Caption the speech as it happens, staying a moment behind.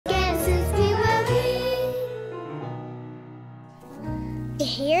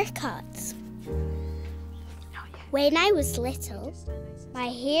haircuts. When I was little, my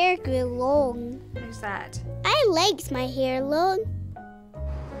hair grew long. How's that? I liked my hair long.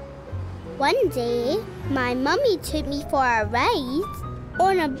 One day, my mummy took me for a ride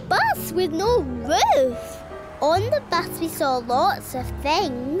on a bus with no roof. On the bus, we saw lots of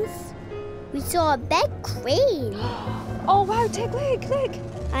things. We saw a big crane. Oh, wow, Tig, look.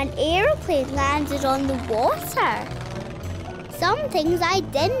 An aeroplane landed on the water. Some things I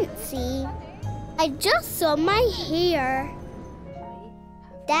didn't see. I just saw my hair.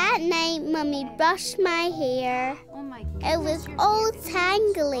 That night, Mummy brushed my hair. Oh my It was all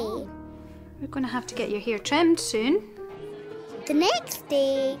tangly. We're going to have to get your hair trimmed soon. The next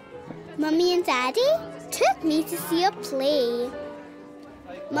day, Mummy and Daddy took me to see a play.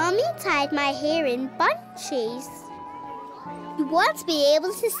 Mummy tied my hair in bunches. You want to be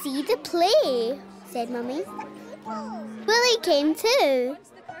able to see the play, said Mummy. Wolly came too.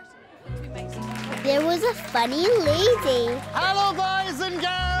 There was a funny lady. Hello, boys and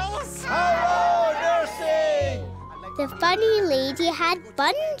girls! Hello, nursing! The funny lady had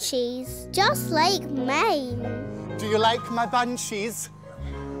bunches, just like mine. Do you like my bunches?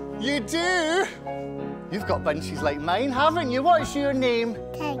 You do? You've got bunches like mine, haven't you? What's your name?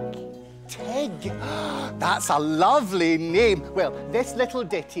 Tig. Tig. That's a lovely name. Well, this little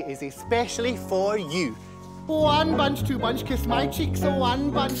ditty is especially for you. One bunch, two bunch, kiss my cheeks, one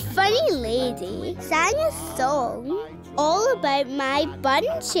bunch. Funny lady sang a song all about my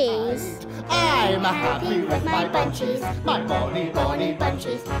bunches. I'm happy with my bunches, my bonny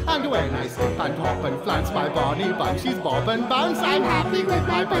bunches. And when I skip and hop and flance, my bonny bunches bob and bounce. I'm happy with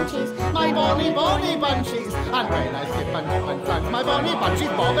my bunches, my bonny bunches. And when I skip and hop and flance, my bonny bunches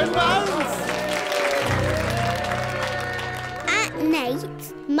bob and bounce. At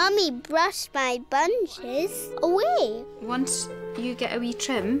night, Mummy brushed my bunches away. Once you get a wee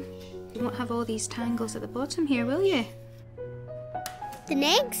trim, you won't have all these tangles at the bottom here, will you? The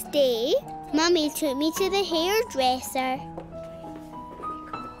next day, Mummy took me to the hairdresser.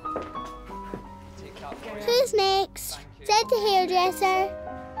 Who's next? Said the hairdresser.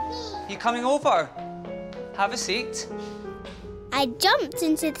 You coming over? Have a seat. I jumped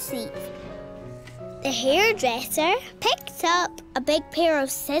into the seat. The hairdresser picked up a big pair of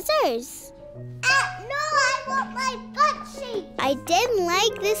scissors. No, I want my bunches. I didn't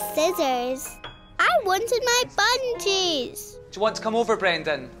like the scissors. I wanted my bunches. Do you want to come over,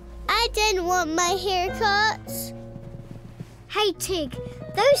 Brendan? I didn't want my hair cut. Hey, Tig,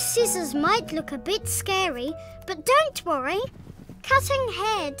 those scissors might look a bit scary, but don't worry. Cutting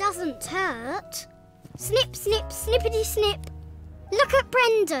hair doesn't hurt. Snip, snip, snippity snip. Look at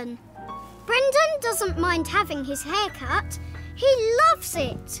Brendan. Brendan doesn't mind having his hair cut. He loves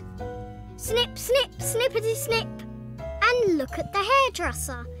it. Snip, snip, snippity snip. And look at the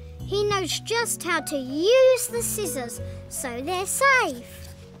hairdresser. He knows just how to use the scissors, so they're safe.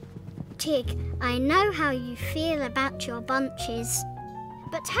 Tig, I know how you feel about your bunches.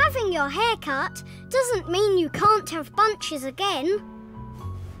 But having your hair cut doesn't mean you can't have bunches again.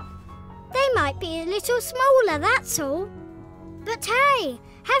 They might be a little smaller, that's all. But hey,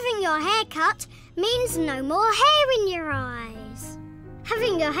 having your hair cut means no more hair in your eyes.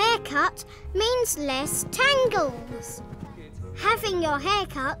 Having your hair cut means less tangles. Having your hair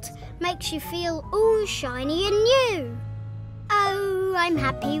cut makes you feel all shiny and new. Oh, I'm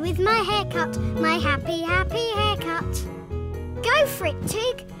happy with my haircut, my happy, happy haircut. Go for it,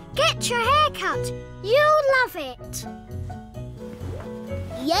 Tig. Get your hair cut. You'll love it.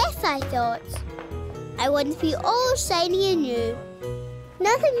 Yes, I thought. I want to be all shiny and new.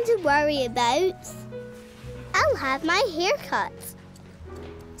 Nothing to worry about. I'll have my hair cut.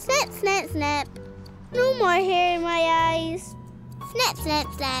 Snip, snip, snip. No more hair in my eyes. Snip, snip,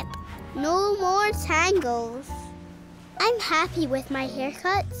 snip. No more tangles. I'm happy with my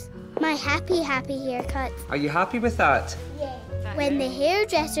haircut. My happy, happy haircut. Are you happy with that? Yeah. When the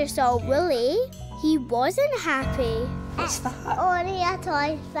hairdresser saw Wolly, he wasn't happy. What's that? Only a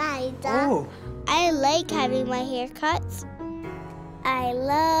toy spider. Oh. I like having my hair cut. I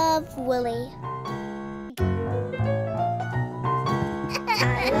love Wolly.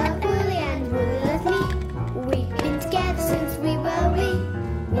 I